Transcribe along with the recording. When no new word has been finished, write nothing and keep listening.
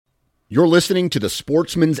You're listening to the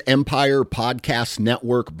Sportsman's Empire Podcast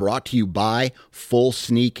Network, brought to you by Full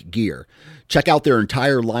Sneak Gear. Check out their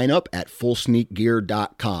entire lineup at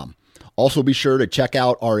fullsneakgear.com. Also be sure to check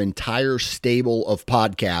out our entire stable of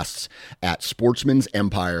podcasts at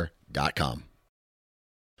sportsmansempire.com.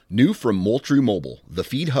 New from Moultrie Mobile, the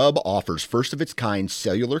Feed Hub offers first-of-its-kind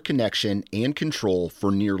cellular connection and control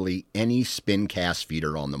for nearly any spin cast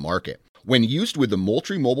feeder on the market. When used with the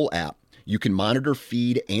Moultrie Mobile app, you can monitor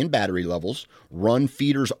feed and battery levels, run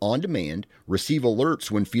feeders on demand, receive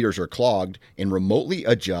alerts when feeders are clogged, and remotely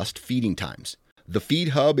adjust feeding times. The Feed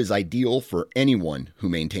Hub is ideal for anyone who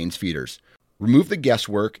maintains feeders. Remove the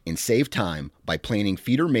guesswork and save time by planning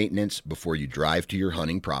feeder maintenance before you drive to your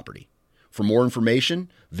hunting property. For more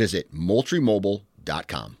information, visit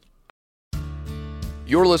moultriemobile.com.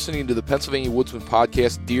 You're listening to the Pennsylvania Woodsman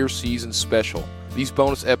Podcast Deer Season Special. These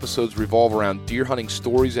bonus episodes revolve around deer hunting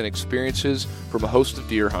stories and experiences from a host of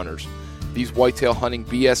deer hunters. These whitetail hunting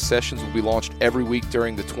BS sessions will be launched every week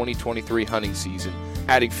during the 2023 hunting season,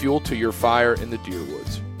 adding fuel to your fire in the deer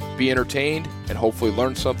woods. Be entertained and hopefully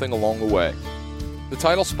learn something along the way. The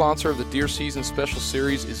title sponsor of the Deer Season Special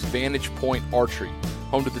Series is Vantage Point Archery,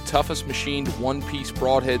 home to the toughest machined one-piece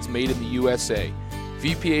broadheads made in the USA.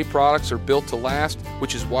 VPA products are built to last,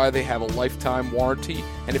 which is why they have a lifetime warranty,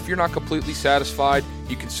 and if you're not completely satisfied,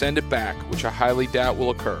 you can send it back, which I highly doubt will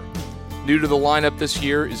occur. New to the lineup this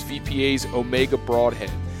year is VPA's Omega Broadhead.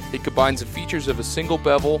 It combines the features of a single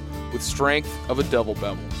bevel with strength of a double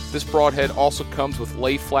bevel. This broadhead also comes with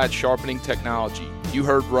lay-flat sharpening technology. You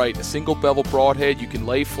heard right, a single bevel broadhead you can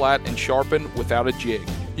lay flat and sharpen without a jig.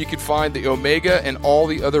 You can find the Omega and all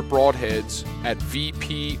the other broadheads at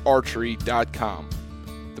vparchery.com.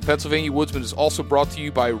 The Pennsylvania Woodsman is also brought to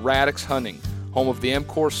you by Radix Hunting, home of the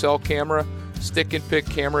M-Core cell camera, stick and pick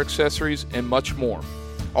camera accessories, and much more.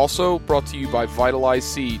 Also brought to you by Vitalize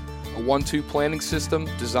Seed, a 1-2 planting system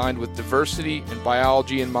designed with diversity and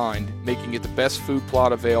biology in mind, making it the best food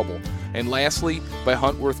plot available. And lastly, by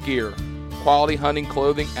Huntworth Gear, quality hunting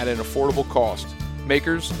clothing at an affordable cost,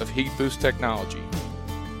 makers of Heat Boost technology.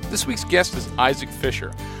 This week's guest is Isaac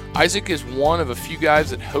Fisher. Isaac is one of a few guys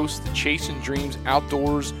that host the Chasin Dreams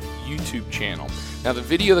Outdoors YouTube channel. Now, the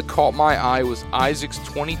video that caught my eye was Isaac's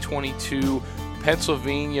 2022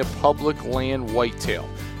 Pennsylvania public land whitetail.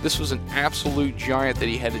 This was an absolute giant that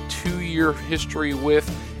he had a 2-year history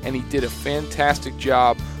with, and he did a fantastic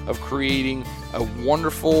job of creating a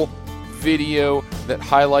wonderful video that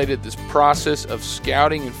highlighted this process of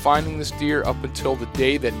scouting and finding this deer up until the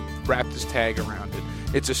day that he wrapped his tag around it.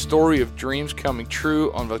 It's a story of dreams coming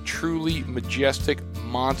true on a truly majestic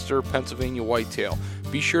monster Pennsylvania whitetail.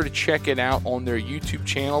 Be sure to check it out on their YouTube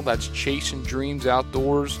channel. That's Chasin Dreams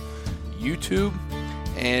Outdoors YouTube.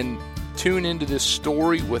 And tune into this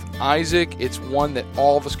story with Isaac. It's one that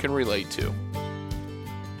all of us can relate to.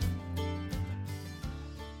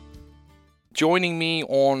 Joining me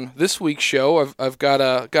on this week's show, I've got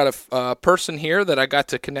a person here that I got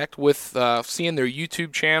to connect with, seeing their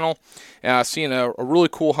YouTube channel, seeing a really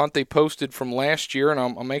cool hunt they posted from last year, and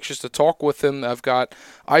I'm anxious to talk with them. I've got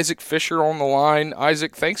Isaac Fisher on the line.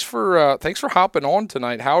 Isaac, thanks for hopping on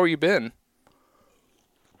tonight. How are you been?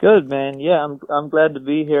 Good, man. Yeah, I'm glad to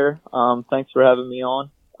be here. Thanks for having me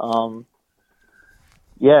on.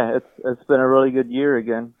 Yeah, it's been a really good year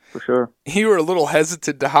again, for sure. You were a little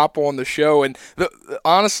hesitant to hop on the show, and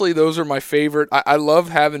honestly, those are my favorite. I love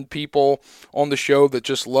having people on the show that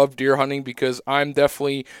just love deer hunting, because I'm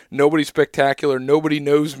definitely nobody spectacular. Nobody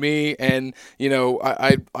knows me, and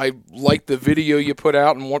I like the video you put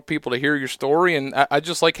out and want people to hear your story, and I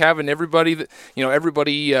just like having everybody that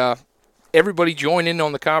everybody join in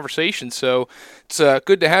on the conversation. So it's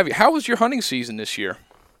good to have you. How was your hunting season this year?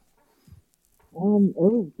 It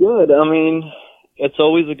was good. I mean, it's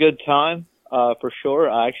always a good time, for sure.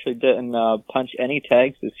 I actually didn't punch any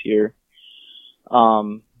tags this year,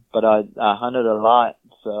 but I hunted a lot.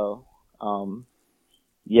 So,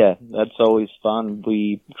 yeah, that's always fun.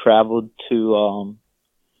 We traveled to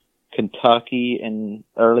Kentucky in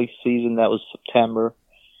early season. That was September,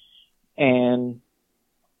 and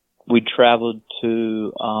we traveled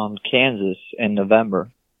to Kansas in November.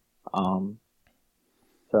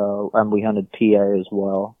 And we hunted PA as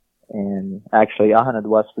well. And actually, I hunted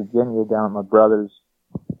West Virginia down at my brother's.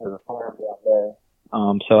 There's a farm down there.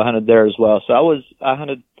 So I hunted there as well. So I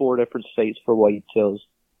hunted 4 different states for whitetails.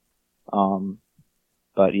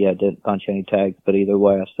 But yeah, didn't punch any tags. But either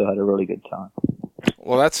way, I still had a really good time.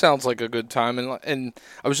 Well, that sounds like a good time, and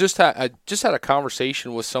I was I just had a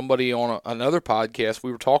conversation with somebody on another podcast.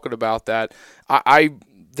 We were talking about that. I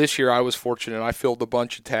this year I was fortunate. I filled a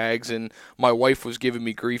bunch of tags, and my wife was giving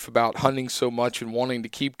me grief about hunting so much and wanting to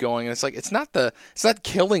keep going. And it's like, it's not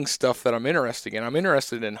killing stuff that I'm interested in. I'm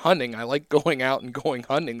interested in hunting. I like going out and going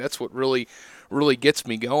hunting. That's what really, really gets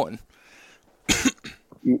me going.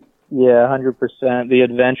 Yeah, 100%. The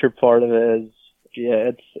adventure part of it is,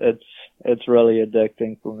 yeah, it's really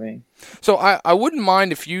addicting for me. So I wouldn't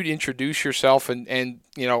mind if you'd introduce yourself, and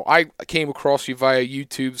I came across you via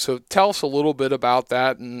YouTube. So tell us a little bit about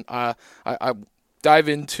that, and I dive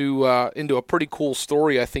into a pretty cool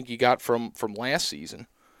story I think you got from last season.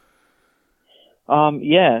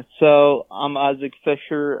 Yeah. So I'm Isaac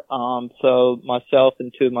Fisher. So myself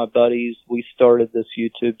and two of my buddies, we started this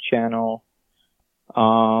YouTube channel.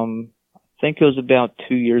 I think it was about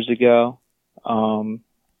 2 years ago.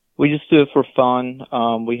 We just do it for fun.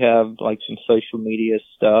 We have like some social media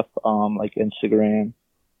stuff, like Instagram,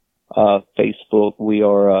 Facebook. We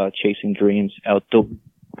are, Chasing Dreams Outdoor.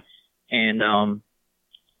 And,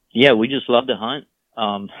 yeah, we just love to hunt.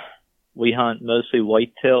 We hunt mostly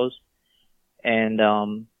whitetails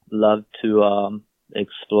and, love to,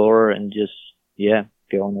 explore and just, yeah,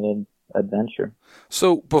 go on an adventure.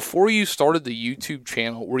 So before you started the YouTube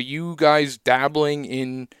channel, were you guys dabbling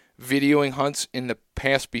in videoing hunts in the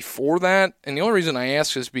past before that? And the only reason I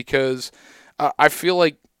ask is because I feel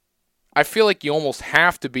like you almost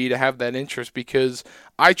have to have that interest, because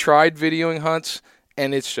I tried videoing hunts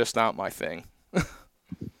and it's just not my thing.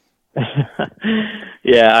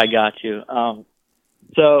 Yeah, I got you.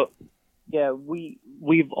 So yeah,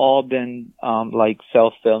 we've all been like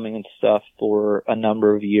self-filming and stuff for a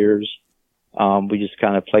number of years. We just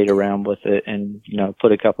kind of played around with it and,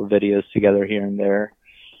 put a couple of videos together here and there.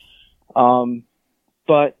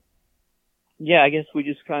 But yeah, I guess we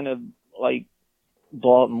just kind of like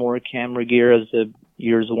bought more camera gear as the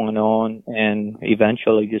years went on, and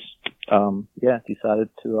eventually just, decided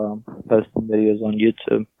to, post some videos on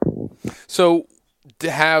YouTube. So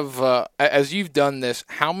to have, as you've done this,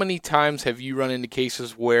 how many times have you run into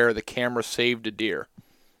cases where the camera saved a deer?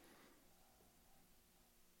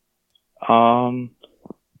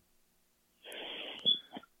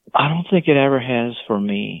 I don't think it ever has for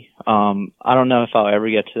me. I don't know if I'll ever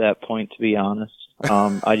get to that point, to be honest.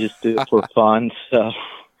 I just do it for fun. So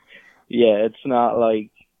yeah, it's not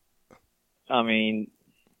like, I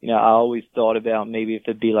always thought about maybe if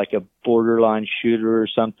it'd be like a borderline shooter or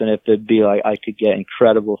something, if it'd be like I could get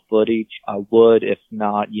incredible footage, I would. If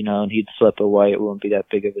not, and he'd slip away, it wouldn't be that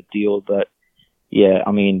big of a deal. But yeah,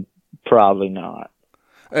 probably not.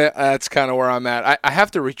 That's kind of where I'm at. I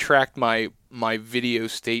have to retract my video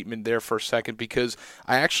statement there for a second, because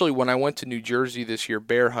I actually, when I went to New Jersey this year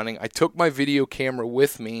bear hunting, I took my video camera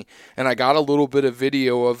with me, and I got a little bit of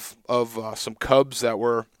video of some cubs that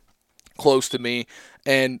were close to me.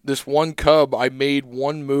 And this one cub, I made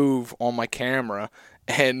one move on my camera,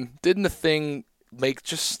 and didn't the thing make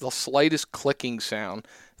just the slightest clicking sound,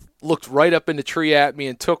 looked right up in the tree at me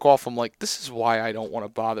and took off. I'm like, this is why I don't want to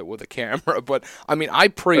bother with a camera. But I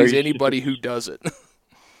praise anybody who does it.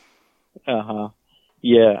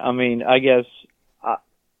 Yeah, I guess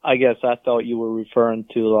I thought you were referring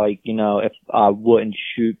to, like, if I wouldn't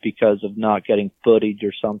shoot because of not getting footage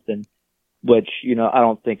or something, which, I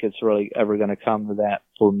don't think it's really ever going to come to that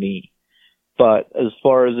for me. But as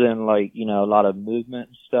far as in, like, a lot of movement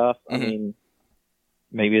and stuff, Mm-hmm.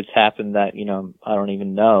 Maybe it's happened that, I don't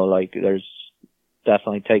even know. Like, there's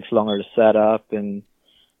definitely takes longer to set up and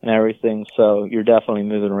everything. So you're definitely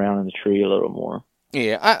moving around in the tree a little more.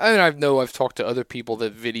 Yeah, I've talked to other people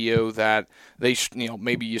that video that they,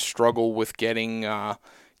 maybe you struggle with getting the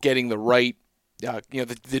right,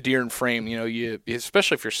 the deer in frame. You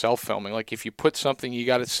especially if you're self-filming. Like if you put something, you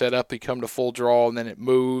got it set up, you come to full draw, and then it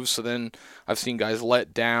moves. So then I've seen guys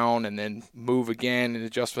let down and then move again and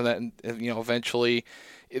adjust for that, and eventually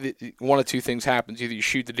one of two things happens: either you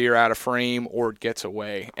shoot the deer out of frame or it gets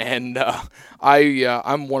away. And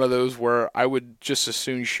I'm one of those where I would just as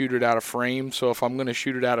soon shoot it out of frame. So if I'm going to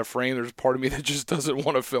shoot it out of frame, there's a part of me that just doesn't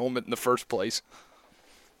want to film it in the first place.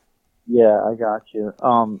 Yeah, I got you.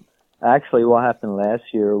 Actually, what happened last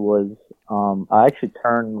year was I actually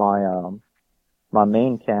turned my my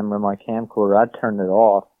main camera, my camcorder, I turned it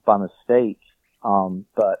off by mistake.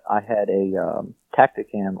 But I had a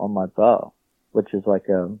Tacticam on my bow, which is like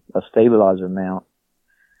a stabilizer mount.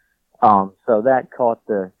 So that caught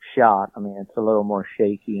the shot. It's a little more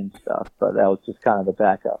shaky and stuff, but that was just kind of the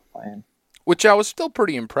backup plan. Which I was still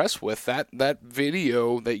pretty impressed with. That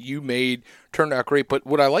video that you made turned out great. But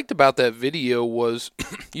what I liked about that video was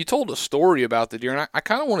you told a story about the deer, and I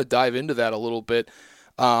kind of want to dive into that a little bit.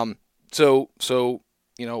 So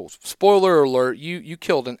spoiler alert, you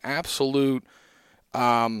killed an absolute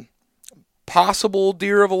Possible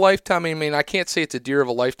deer of a lifetime. I mean, I can't say it's a deer of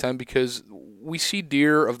a lifetime because we see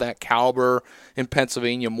deer of that caliber in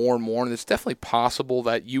Pennsylvania more and more, and it's definitely possible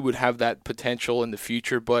that you would have that potential in the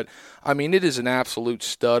future. But, I mean, it is an absolute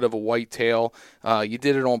stud of a whitetail. You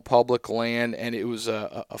did it on public land, and it was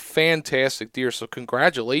a fantastic deer, so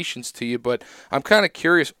congratulations to you. But I'm kind of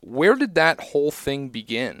curious, where did that whole thing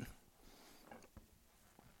begin?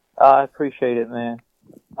 I appreciate it, man.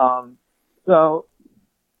 So,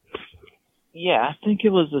 yeah, I think it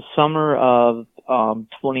was the summer of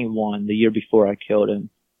 21, the year before I killed him.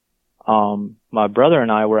 My brother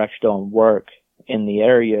and I were actually on work in the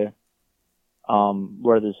area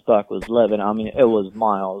where this buck was living. I mean, it was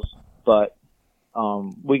miles, but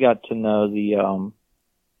we got to know the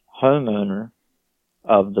homeowner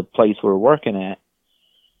of the place we were working at,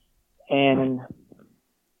 and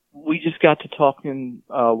we just got to talking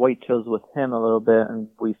whitetails with him a little bit, and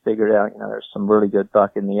we figured out, there's some really good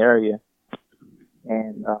buck in the area.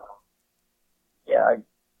 And, yeah, I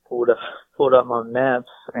pulled up my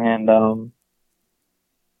maps and,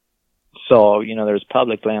 saw, there's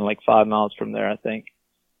public land like 5 miles from there, I think.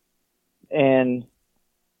 And,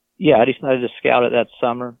 yeah, I decided to scout it that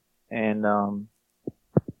summer. And, I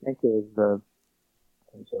think it was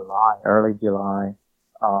early July.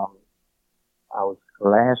 I was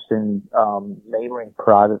blasting, neighboring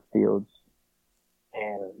private fields.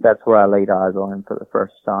 And that's where I laid eyes on him for the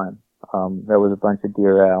first time. There was a bunch of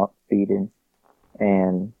deer out feeding,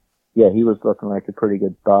 and yeah, he was looking like a pretty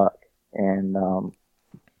good buck. And kind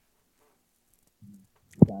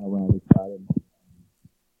of when I decided,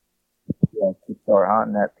 to start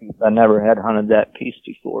hunting that piece. I never had hunted that piece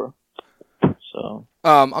before, so.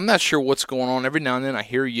 I'm not sure what's going on. Every now and then I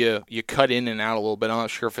hear you cut in and out a little bit. I'm not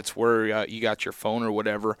sure if it's where you got your phone or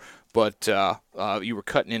whatever, but you were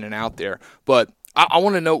cutting in and out there. But I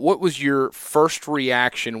want to know, what was your first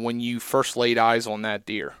reaction when you first laid eyes on that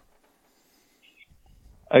deer?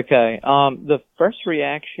 Okay. The first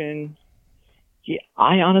reaction,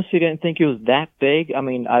 I honestly didn't think he was that big. I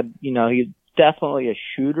mean, he's definitely a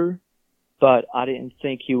shooter, but I didn't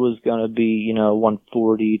think he was going to be,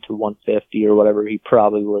 140 to 150 or whatever he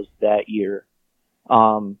probably was that year.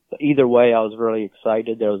 But either way, I was really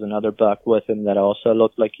excited. There was another buck with him that also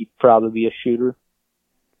looked like he'd probably be a shooter.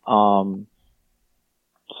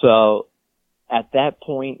 So at that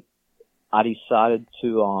point, I decided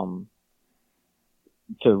to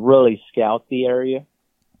really scout the area,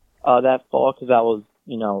 that fall, because I was,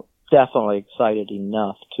 definitely excited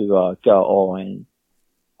enough to, go all in.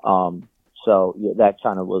 So yeah, that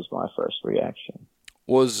kind of was my first reaction.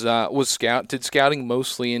 Did scouting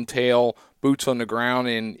mostly entail boots on the ground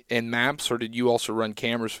and maps, or did you also run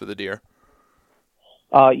cameras for the deer?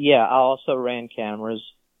 Yeah, I also ran cameras.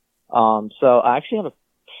 So I actually have a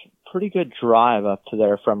pretty good drive up to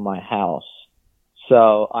there from my house.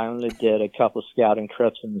 So I only did a couple scouting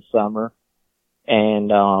trips in the summer and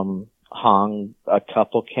hung a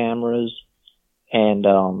couple cameras. And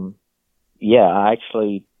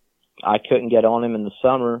I couldn't get on him in the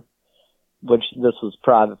summer, which this was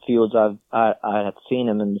private fields. I had seen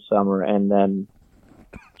him in the summer, and then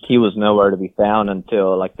he was nowhere to be found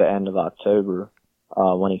until like the end of October,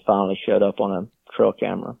 when he finally showed up on a trail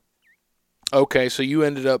camera. Okay, so you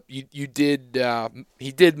ended up he did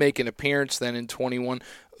make an appearance then in 21.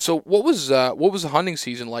 So what was the hunting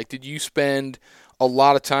season like? Did you spend a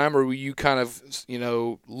lot of time, or were you kind of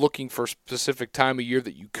looking for a specific time of year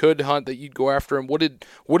that you could hunt, that you'd go after him? What did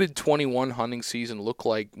 21 hunting season look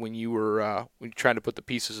like when you were trying to put the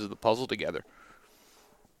pieces of the puzzle together?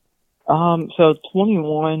 So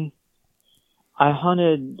 21, I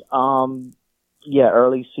hunted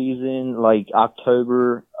early season, like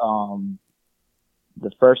October.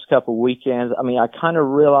 The first couple weekends, I mean, I kind of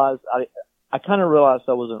realized I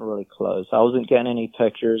wasn't really close. I wasn't getting any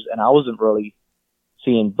pictures, and I wasn't really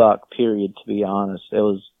seeing buck, period, to be honest.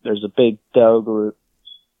 There's a big doe group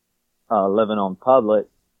living on public,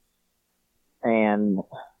 and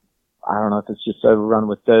I don't know if it's just overrun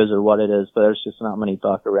with does or what it is, but there's just not many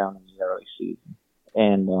buck around in the early season.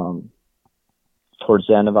 And towards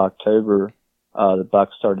the end of October, the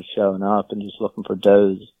bucks started showing up and just looking for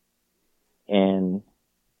does. And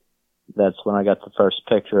that's when I got the first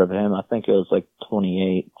picture of him. I think it was like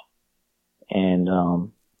 28. And,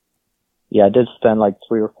 I did spend like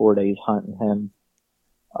 3 or 4 days hunting him,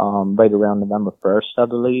 right around November 1st, I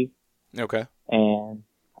believe. Okay. And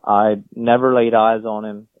I never laid eyes on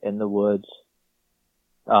him in the woods.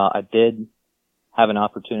 I did have an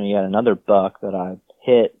opportunity at another buck that I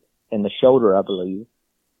hit in the shoulder, I believe.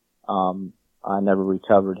 I never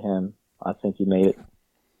recovered him. I think he made it,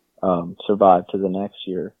 survive to the next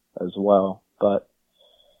year as well. But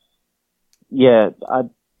yeah,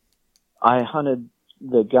 I hunted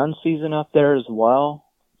the gun season up there as well,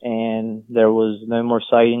 and there was no more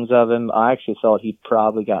sightings of him. I actually thought he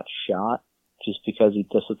probably got shot just because he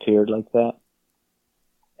disappeared like that,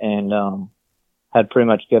 and had pretty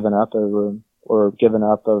much given up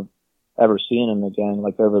of ever seeing him again,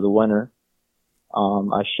 like over the winter.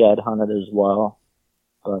 I shed hunted as well,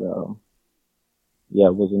 but yeah,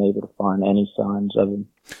 wasn't able to find any signs of him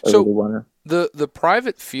over the winter. The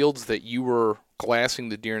private fields that you were glassing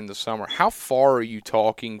the deer in the summer, how far are you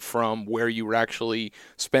talking from where you were actually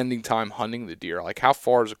spending time hunting the deer? Like, how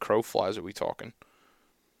far as a crow flies are we talking?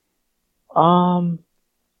 Not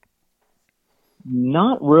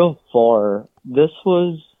real far. This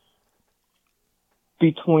was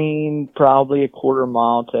between probably a quarter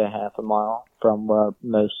mile to a half a mile from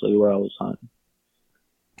mostly where I was hunting.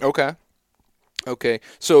 Okay.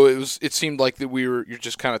 So it seemed like that you're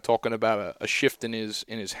just kind of talking about a shift in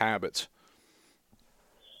his habits.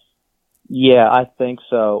 Yeah, I think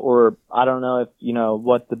so. Or I don't know if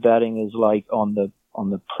what the bedding is like on the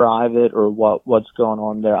private or what's going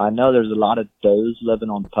on there. I know there's a lot of does living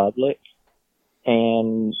on public,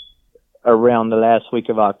 and around the last week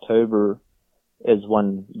of October is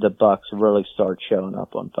when the bucks really start showing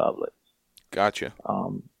up on public. Gotcha.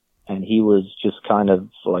 And he was just kind of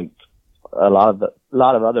like a lot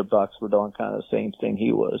of other bucks were doing kind of the same thing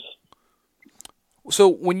he was. So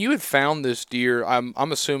when you had found this deer, I'm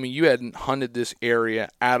assuming you hadn't hunted this area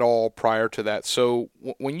at all prior to that. So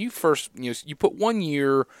when you first, you put 1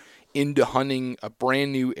 year into hunting a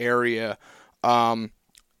brand new area,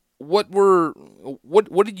 what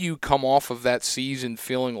did you come off of that season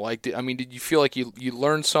feeling like? Did you feel like you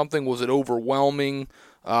learned something? Was it overwhelming?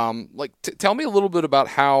 Tell me a little bit about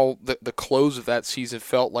how the close of that season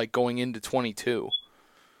felt like going into 22.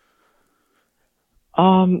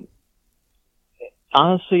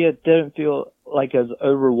 Honestly, it didn't feel like as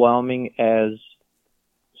overwhelming as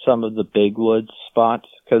some of the big woods spots,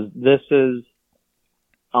 because this isn't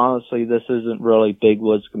really big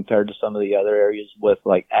woods compared to some of the other areas with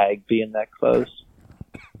like ag being that close.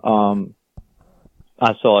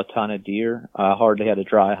 I saw a ton of deer. I hardly had a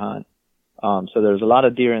dry hunt. So there's a lot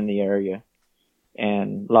of deer in the area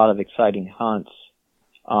and a lot of exciting hunts.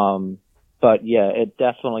 But yeah, it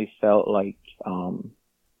definitely felt like,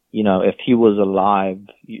 if he was alive,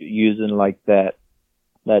 using like that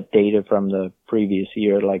data from the previous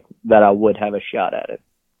year, like that, I would have a shot at it.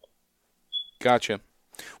 Gotcha.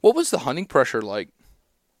 What was the hunting pressure like?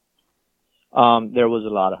 There was a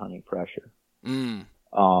lot of hunting pressure.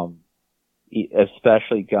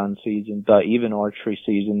 Especially gun season, but even archery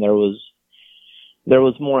season, there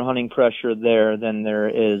was more hunting pressure there than there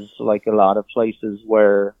is like a lot of places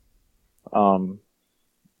where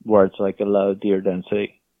it's like a low deer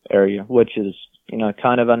density area, which is,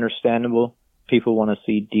 kind of understandable. People want to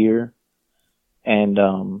see deer, and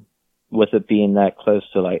with it being that close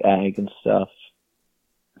to like ag and stuff,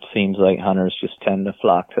 it seems like hunters just tend to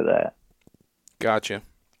flock to that. Gotcha.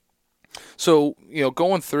 So,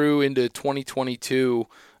 going through into 2022,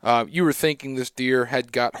 you were thinking this deer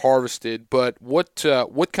had got harvested, but what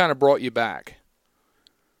kind of brought you back?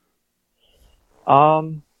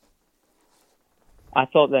 I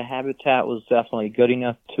thought the habitat was definitely good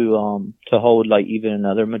enough to hold like even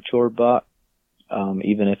another mature buck,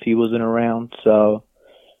 even if he wasn't around. So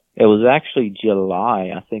it was actually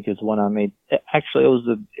July, I think, is when I made. Actually, it was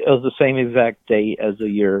the same exact date as the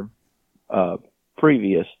year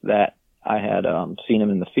previous that I had seen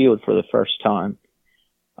him in the field for the first time.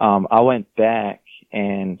 I went back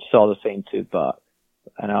and saw the same two bucks,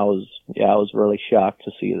 and I was really shocked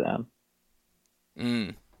to see them.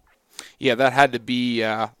 Yeah, that had to be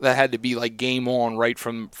like game on right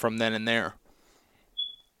from then and there.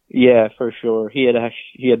 Yeah, for sure. He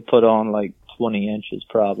had put on like 20 inches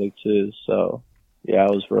probably too. So yeah,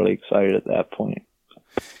 I was really excited at that point.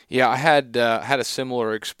 Yeah, I had a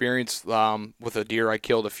similar experience with a deer I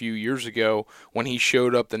killed a few years ago when he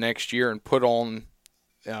showed up the next year and put on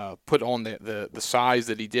the size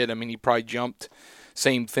that he did. I mean, he probably jumped,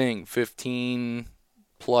 same thing, 15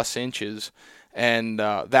 plus inches, and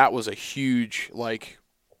that was a huge, like,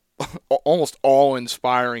 almost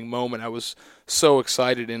awe-inspiring moment. I was so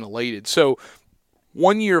excited and elated. So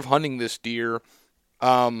 1 year of hunting this deer,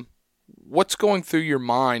 what's going through your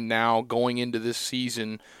mind now going into this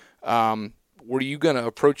season? Were you going to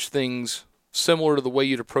approach things similar to the way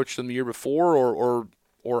you'd approached them the year before,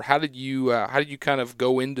 or how did you kind of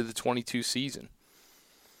go into the 22 season?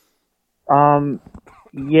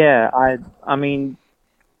 Yeah, I mean,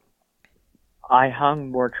 I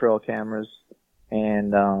hung more trail cameras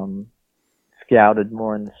and scouted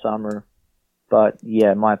more in the summer, but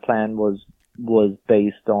yeah, my plan was was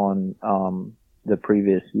based on the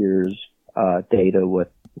previous year's data with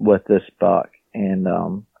this buck, and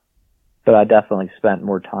but I definitely spent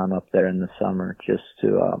more time up there in the summer just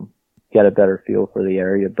to get a better feel for the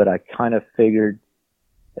area. But I kind of figured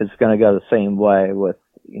it's going to go the same way with,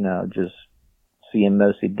 just seeing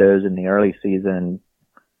mostly does in the early season.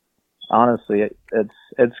 Honestly,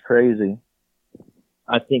 it's crazy.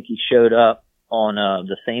 I think he showed up on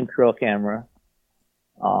the same trail camera.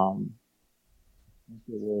 It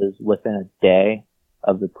was within a day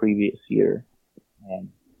of the previous year, and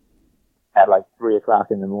at like 3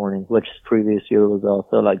 o'clock in the morning, which previous year was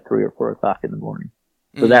also like 3 or 4 o'clock in the morning.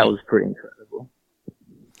 So that was pretty incredible.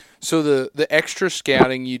 So the extra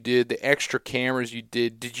scouting you did, the extra cameras you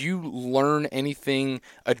did you learn anything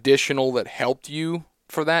additional that helped you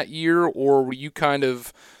for that year, or were you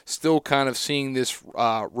still seeing this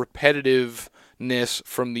repetitiveness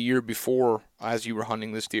from the year before as you were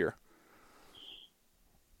hunting this deer?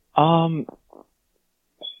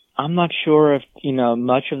 I'm not sure if,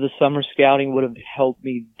 much of the summer scouting would have helped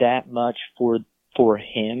me that much for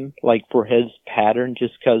him, like for his pattern,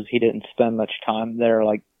 just because he didn't spend much time there,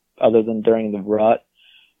 like other than during the rut.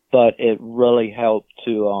 But it really helped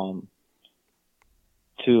to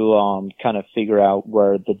kind of figure out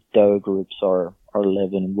where the doe groups are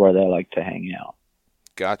living and where they like to hang out.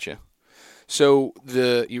 Gotcha. So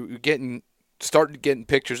you're started getting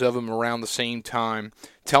pictures of them around the same time.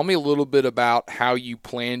 Tell me a little bit about how you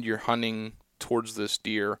planned your hunting towards this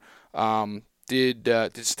deer. Did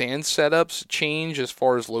stand setups change as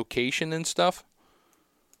far as location and stuff?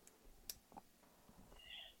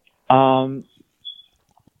 Stand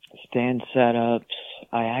setups.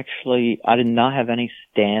 I did not have any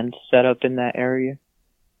stands set up in that area.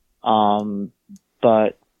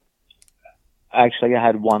 But actually I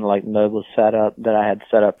had one like mobile setup that I had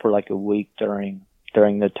set up for like a week during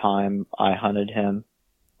the time I hunted him.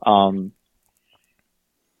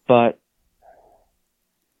 But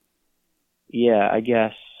yeah, I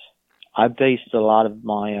guess I based a lot of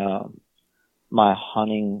my my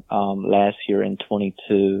hunting last year in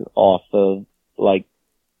 22 off of like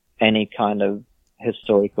any kind of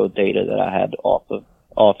historical data that I had off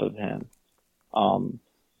of him.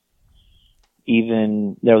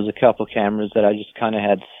 Even there was a couple cameras that I just kind of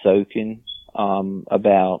had soaking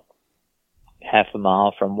about half a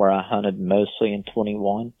mile from where I hunted mostly in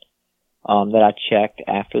 21 that I checked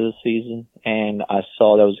after the season, and I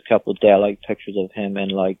saw there was a couple of daylight pictures of him in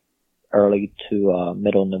like early to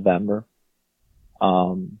middle November.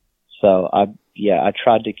 So I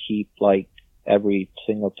tried to keep like every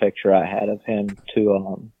single picture I had of him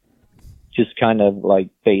to just kind of like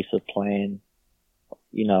base a plan,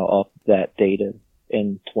 off that data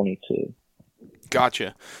in 22.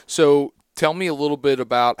 Gotcha. So tell me a little bit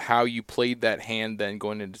about how you played that hand then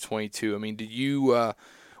going into 22. I mean, did you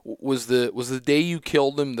was the day you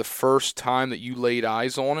killed him the first time that you laid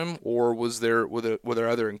eyes on him, or were there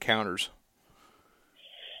other encounters?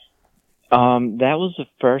 That was the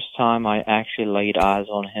first time I actually laid eyes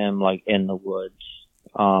on him, like in the woods.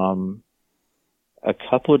 A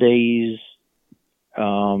couple days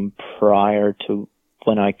prior to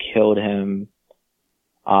when I killed him,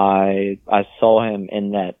 I saw him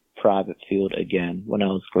in that private field again when I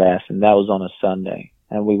was glassing. That was on a Sunday,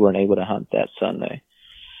 and we weren't able to hunt that Sunday.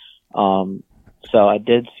 So I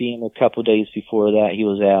did see him a couple days before that. He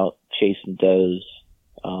was out chasing does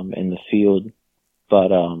in the field.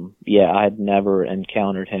 But, I had never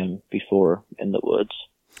encountered him before in the woods.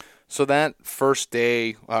 So that first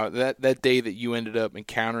day, that day that you ended up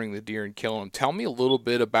encountering the deer and killing him, tell me a little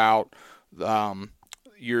bit about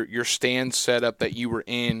your stand setup that you were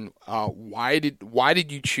in. Why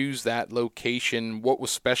did you choose that location? What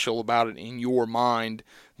was special about it in your mind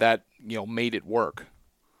that made it work?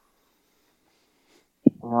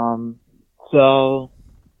 So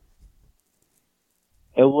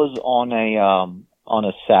it was on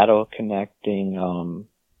a saddle connecting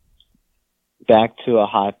back to a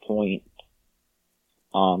high point.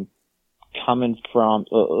 Coming from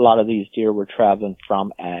a lot of these deer were traveling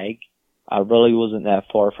from ag. I really wasn't that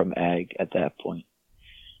far from ag at that point.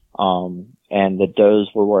 And the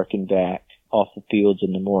does were working back off the fields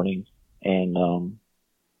in the morning. And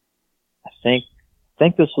I think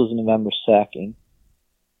this was November 2nd.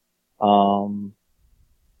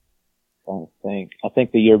 I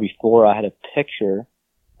think the year before I had a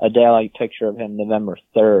daylight picture of him November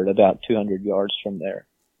 3rd, about 200 yards from there.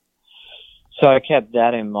 So I kept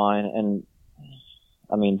that in mind, and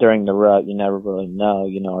I mean, during the rut, you never really know,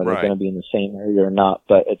 are they going to be in the same area or not,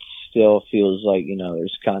 but it still feels like,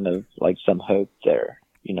 there's kind of like some hope there,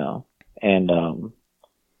 and,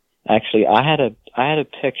 Actually, I had a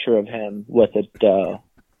picture of him with a doe.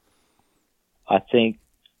 I think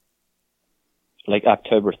like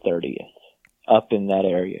October 30th, up in that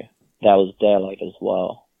area. That was daylight as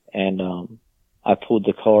well, and I pulled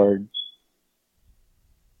the card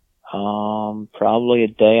probably a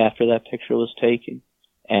day after that picture was taken,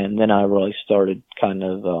 and then I really started kind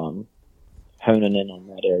of honing in on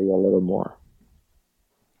that area a little more.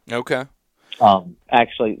 Okay.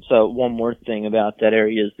 Actually, so one more thing about that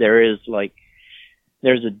area is there's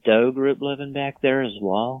a doe group living back there as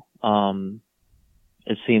well.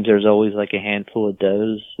 It seems there's always like a handful of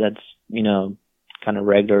does that's, kind of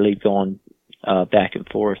regularly going back and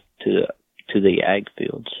forth to the ag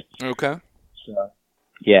fields. Okay. So,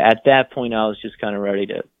 yeah, at that point I was just kind of ready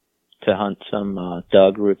to hunt some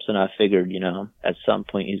doe groups, and I figured, at some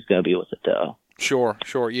point he's going to be with a doe. Sure.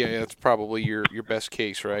 Yeah, that's probably your best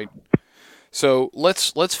case, right? So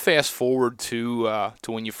let's fast forward to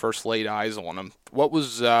when you first laid eyes on him. What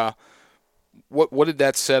was what did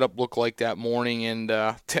that setup look like that morning? And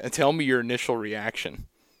tell me your initial reaction.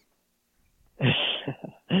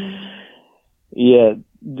 Yeah,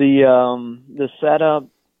 the setup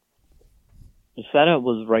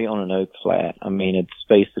was right on an oak flat. I mean, it's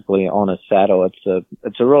basically on a saddle.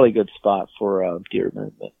 It's a really good spot for deer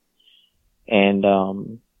movement. And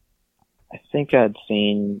I think I'd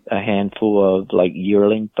seen a handful of like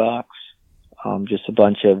yearling bucks, just a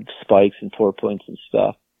bunch of spikes and 4 points and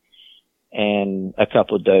stuff, and a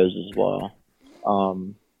couple of does as well.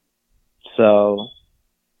 So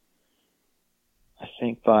I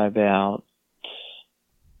think by about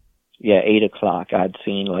 8 o'clock, I'd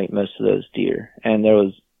seen like most of those deer, and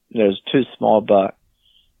there's two small bucks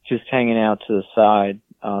just hanging out to the side,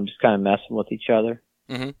 just kind of messing with each other.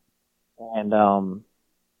 Mm-hmm. And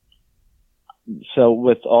so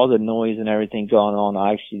with all the noise and everything going on,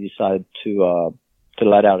 I actually decided to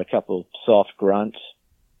let out a couple of soft grunts.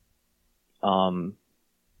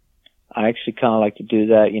 I actually kind of like to do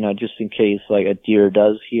that, just in case like a deer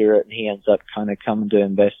does hear it and he ends up kind of coming to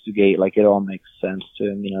investigate. Like it all makes sense to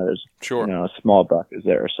him. There's sure. A small buck is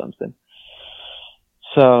there or something.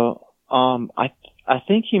 So I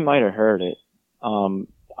think he might have heard it.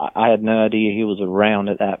 I had no idea he was around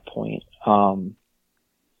at that point.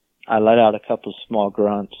 I let out a couple of small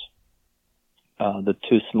grunts. The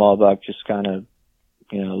two small bucks just kind of,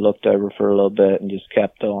 looked over for a little bit and just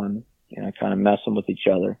kept on, kind of messing with each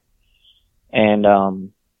other. And,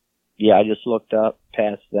 I just looked up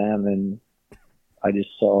past them and I just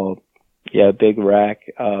saw, a big rack,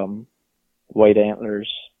 white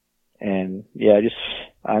antlers. And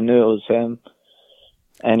I knew it was him.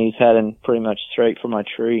 And he's heading pretty much straight for my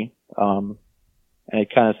tree. And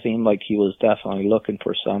it kind of seemed like he was definitely looking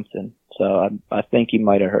for something. So I think he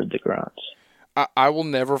might have heard the grunts. I will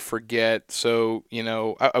never forget. So,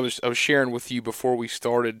 I was sharing with you before we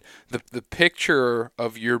started the picture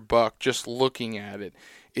of your buck, just looking at it.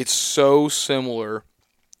 It's so similar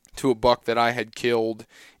to a buck that I had killed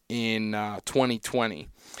in 2020.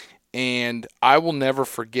 And I will never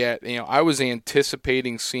forget, I was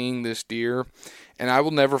anticipating seeing this deer, and I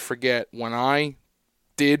will never forget when I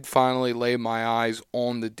did finally lay my eyes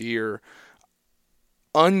on the deer.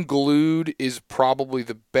 Unglued is probably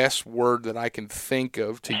the best word that I can think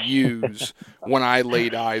of to use when I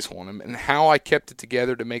laid eyes on him, and how I kept it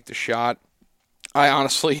together to make the shot. I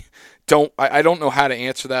honestly don't know how to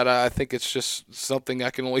answer that. I think it's just something I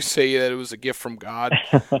can only say that it was a gift from God.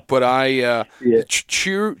 But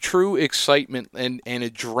true excitement and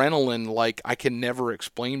adrenaline like I can never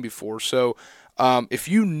explain before. So if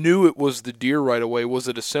you knew it was the deer right away, was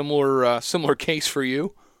it a similar case for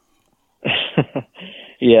you?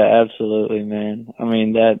 Yeah, absolutely, man. I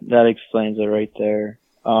mean, that explains it right there.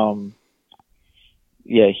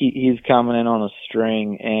 He's coming in on a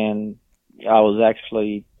string, and I was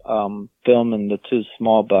actually filming the two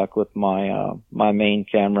small buck with my my main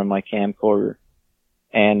camera, my camcorder,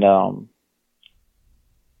 and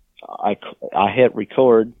I hit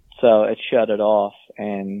record, so it shut it off,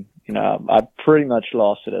 and I pretty much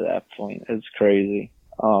lost it at that point. It's crazy.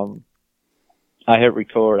 I hit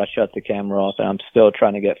record, I shut the camera off, and I'm still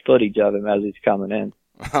trying to get footage of him as he's coming in,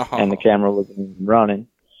 and the camera wasn't even running.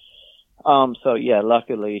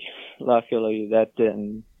 Luckily that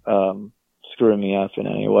didn't screw me up in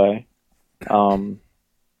any way.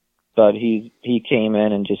 But he came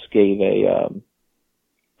in and just gave a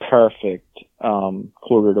perfect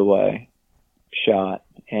quartered away shot,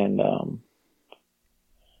 and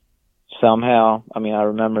somehow, I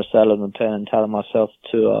remember settling the pen and telling myself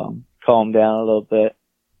to calm down a little bit,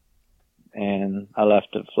 and I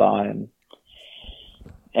left it fly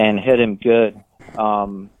and hit him good.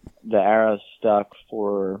 The arrow stuck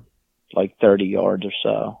for like 30 yards or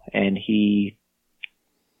so. And he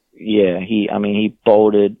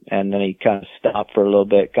bolted, and then he kind of stopped for a little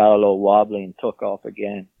bit, got a little wobbly, and took off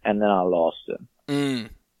again. And then I lost him.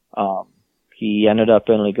 He ended up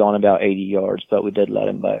only going about 80 yards, but we did let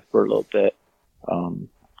him back for a little bit,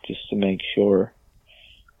 just to make sure.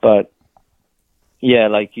 But yeah,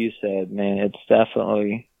 like you said, man, it's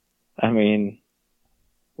definitely, I mean,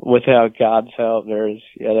 without God's help, there's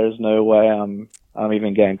no way I'm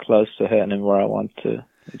even getting close to hitting him where I want to.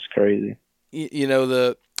 It's crazy.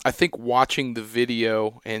 I think watching the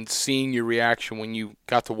video and seeing your reaction when you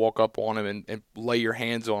got to walk up on him and lay your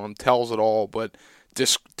hands on him tells it all. But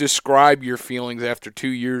describe your feelings after 2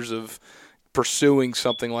 years of pursuing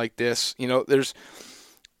something like this.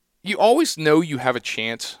 You always know you have a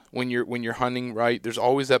chance when you're hunting, right? There's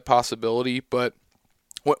always that possibility, but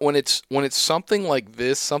when it's something like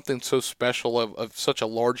this, something so special of such a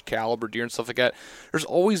large caliber deer and stuff like that, there's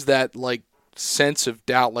always that like sense of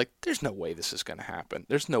doubt, like there's no way this is going to happen.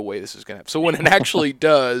 There's no way this is going to happen. So when it actually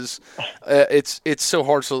does, it's so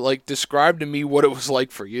hard. So like, describe to me what it was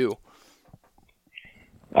like for you.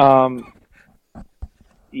 Yeah,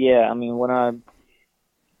 I mean, when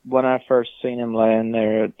I first seen him laying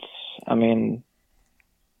there, I don't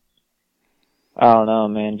know,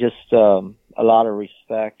 man, just a lot of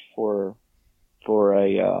respect for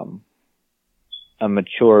a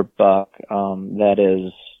mature buck that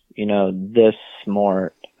is, this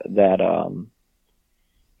smart, that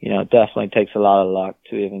definitely takes a lot of luck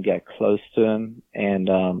to even get close to him.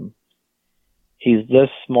 And he's this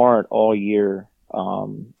smart all year.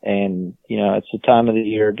 And it's the time of the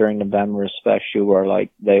year during November especially where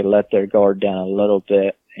like they let their guard down a little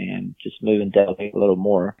bit and just moving down a little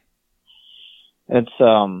more. It's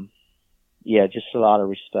just a lot of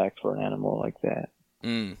respect for an animal like that.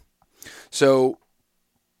 So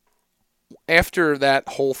after that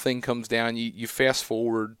whole thing comes down, you fast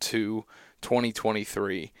forward to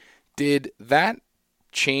 2023. Did that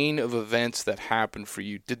chain of events that happened for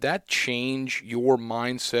you, did that change your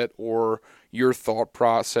mindset or your thought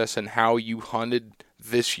process and how you hunted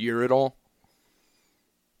this year at all?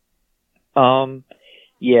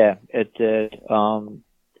 Yeah, it did. One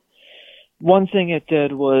thing it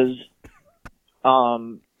did was,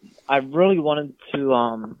 I really wanted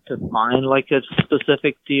to find like a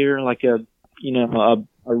specific deer, like a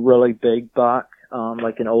really big buck,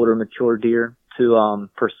 like an older mature deer to,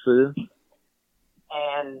 pursue.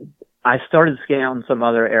 And I started scouting some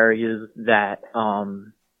other areas that,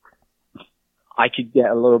 I could get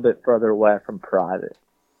a little bit further away from private,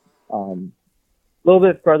 a little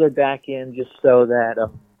bit further back in, just so that,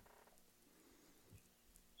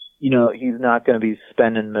 he's not going to be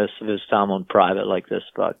spending most of his time on private like this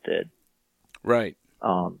buck did. Right.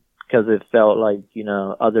 Because it felt like,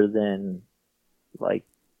 other than like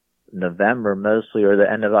November mostly, or the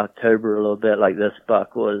end of October a little bit, like this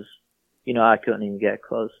buck was, I couldn't even get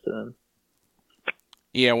close to him.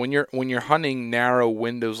 Yeah, when you're hunting narrow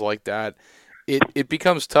windows like that, it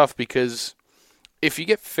becomes tough, because if you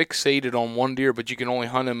get fixated on one deer, but you can only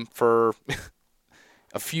hunt him for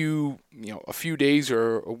a few days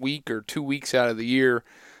or a week or 2 weeks out of the year,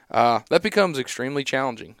 that becomes extremely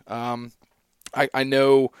challenging. I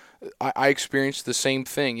know I experienced the same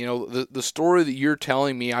thing. The story that you're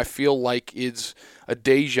telling me, I feel like it's a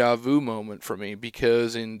deja vu moment for me,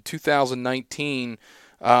 because in 2019,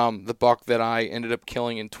 the buck that I ended up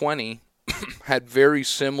killing in 20 had very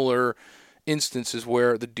similar instances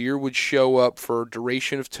where the deer would show up for a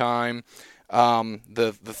duration of time,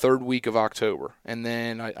 the third week of October, and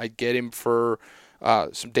then I'd get him for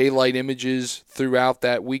some daylight images throughout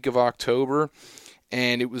that week of October,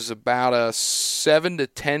 and it was about a 7 to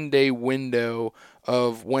 10 day window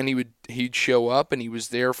of when he'd show up, and he was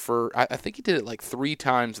there for, I think he did it like 3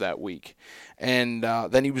 times that week, and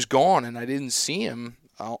then he was gone, and I didn't see him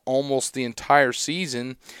almost the entire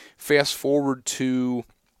season. Fast forward to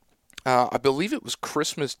I believe it was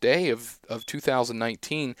Christmas Day of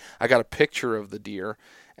 2019. I got a picture of the deer,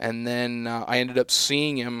 and then I ended up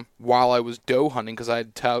seeing him while I was doe hunting, because I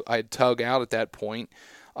had tug out at that point.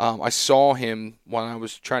 I saw him when I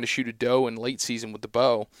was trying to shoot a doe in late season with the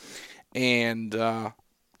bow, and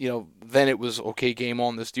then it was okay, game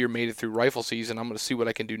on. This deer made it through rifle season. I'm going to see what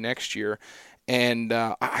I can do next year. And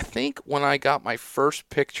I think when I got my first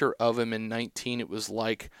picture of him in 19, it was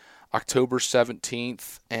like October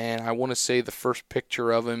 17th, and I want to say the first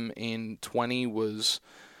picture of him in 20 was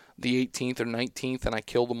the 18th or 19th, and I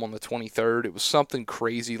killed him on the 23rd. It was something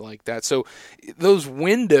crazy like that. So those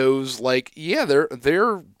windows, like, yeah,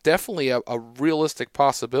 they're definitely a realistic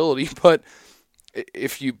possibility, but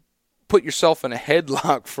if you put yourself in a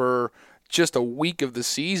headlock for just a week of the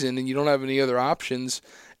season and you don't have any other options,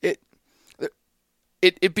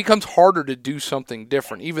 it becomes harder to do something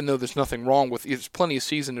different, even though there's nothing wrong with it. There's plenty of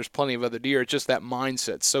season, there's plenty of other deer. It's just that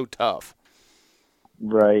mindset's so tough.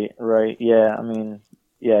 Right. Yeah, I mean,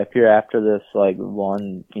 yeah, if you're after this, like,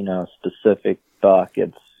 one, specific buck,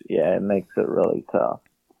 it makes it really tough.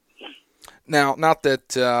 Now, not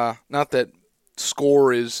that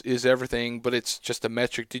score is everything, but it's just a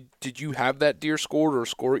metric. Did you have that deer scored or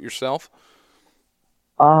score it yourself?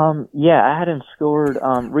 Yeah, I had him scored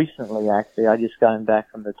recently. Actually, I just got him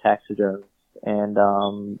back from the taxidermist, and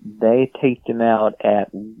they taped him out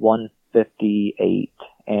at 158,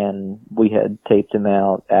 and we had taped him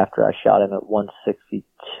out after I shot him at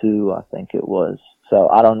 162, I think it was. So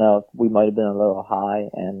I don't know if we might have been a little high,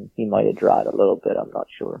 and he might have dried a little bit. I'm not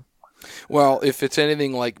sure. Well, if it's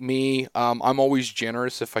anything like me, I'm always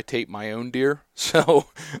generous if I tape my own deer. So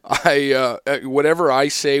whatever I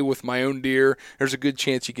say with my own deer, there's a good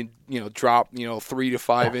chance you can, drop, 3 to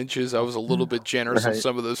 5 inches. I was a little bit generous on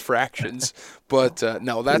some of those fractions, but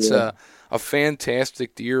no, that's a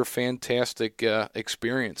fantastic deer, fantastic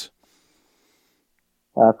experience.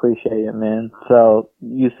 I appreciate it, man. So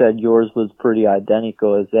you said yours was pretty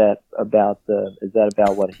identical. Is that about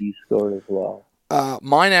what he scored as well?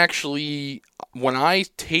 Mine actually, when I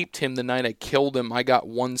taped him the night I killed him, I got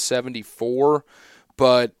 174,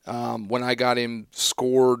 but when I got him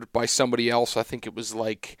scored by somebody else, I think it was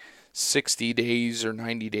like 60 days or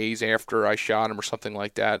 90 days after I shot him or something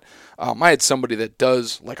like that. I had somebody that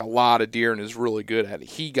does like a lot of deer and is really good at it.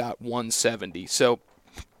 He got 170, so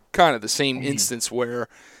kind of the same instance where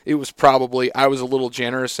it was probably I was a little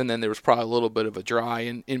generous and then there was probably a little bit of a dry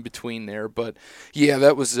in between there. But yeah,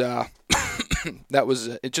 that was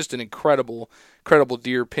just an incredible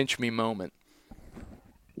deer pinch me moment.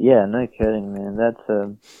 Yeah, no kidding, man.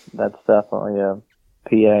 That's definitely a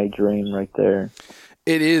PA dream right there.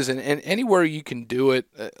 It is, and anywhere you can do it,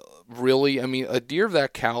 really. I mean, a deer of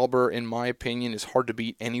that caliber, in my opinion, is hard to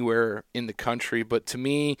beat anywhere in the country. But to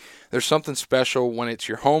me, there's something special when it's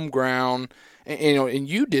your home ground, and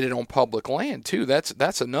you did it on public land too.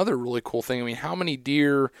 That's another really cool thing. I mean, how many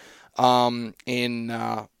deer in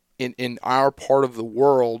our part of the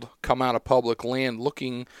world come out of public land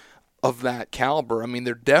looking of that caliber? I mean,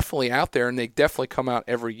 they're definitely out there, and they definitely come out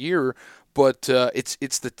every year. But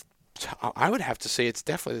I would have to say it's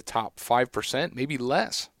definitely the top 5%, maybe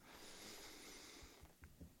less.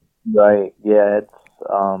 Right. Yeah,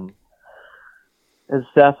 it's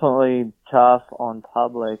definitely tough on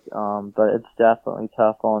public, but it's definitely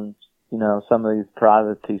tough on some of these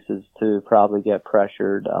private pieces to probably get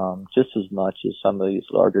pressured just as much as some of these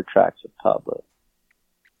larger tracts of public.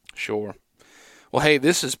 Sure. Well, hey,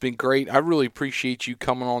 this has been great. I really appreciate you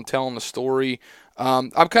coming on, telling the story.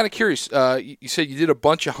 I'm kind of curious. You said you did a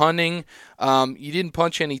bunch of hunting. You didn't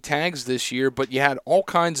punch any tags this year, but you had all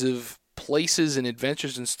kinds of places and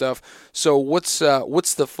adventures and stuff. So what's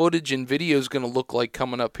the footage and videos going to look like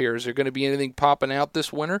coming up here? Is there going to be anything popping out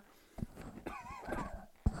this winter?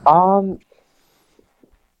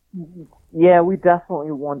 Yeah, we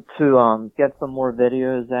definitely want to get some more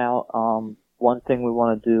videos out. One thing we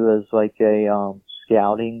want to do is like a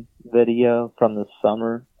scouting video from the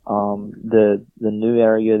summer. The new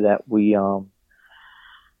area that we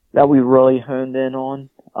really honed in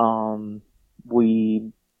on.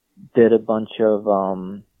 We did a bunch of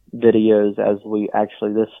videos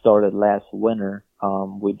this started last winter.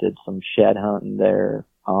 We did some shed hunting there.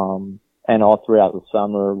 And all throughout the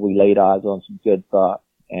summer we laid eyes on some good bucks,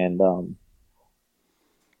 and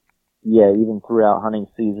even throughout hunting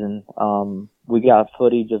season, we got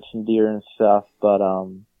footage of some deer and stuff, but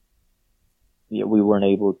we weren't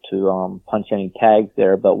able to punch any tags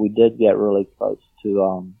there, but we did get really close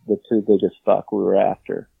to the two biggest buck we were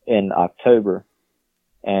after in October,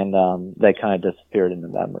 and they kind of disappeared in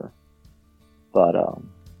November. But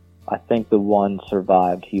I think the one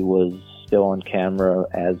survived. He was still on camera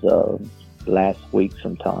as of last week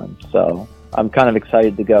sometime, so I'm kind of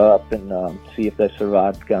excited to go up and see if they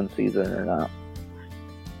survived gun season or not.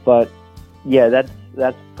 But yeah,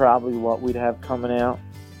 that's probably what we'd have coming out.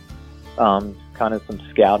 Kind of some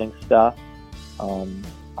scouting stuff.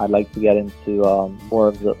 I'd like to get into more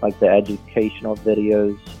of the educational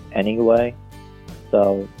videos anyway.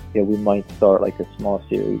 So yeah, we might start like a small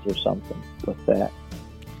series or something with that.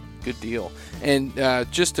 Good deal. And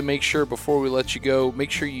just to make sure before we let you go, make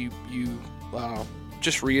sure you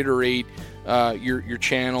just reiterate your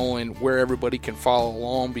channel and where everybody can follow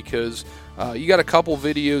along, because you got a couple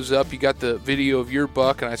videos up. You got the video of your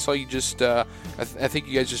buck, and I saw you just I think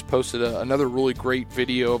you guys just posted another really great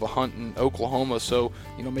video of a hunt in Oklahoma. So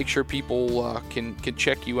make sure people can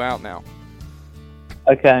check you out now.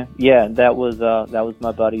 Okay, yeah, that was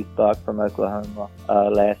my buddy's buck from Oklahoma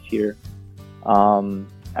last year.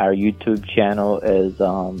 Our YouTube channel is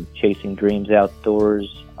Chasing Dreams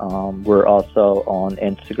Outdoors. We're also on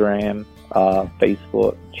Instagram,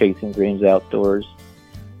 Facebook, Chasing Dreams Outdoors.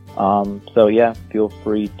 So yeah, feel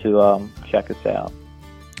free to check us out.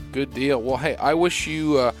 Good deal. Well, hey, I wish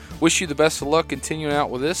you the best of luck continuing out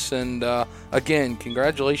with this, and again,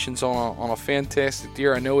 congratulations on a fantastic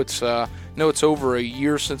deer. I know it's over a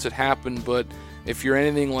year since it happened, but if you're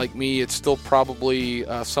anything like me, it's still probably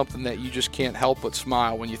something that you just can't help but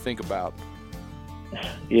smile when you think about.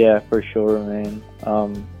 Yeah, for sure, man.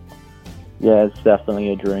 Yeah, it's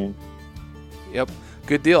definitely a dream. Yep.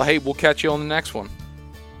 Good deal. Hey, we'll catch you on the next one.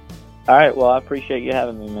 All right. Well, I appreciate you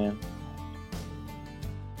having me, man.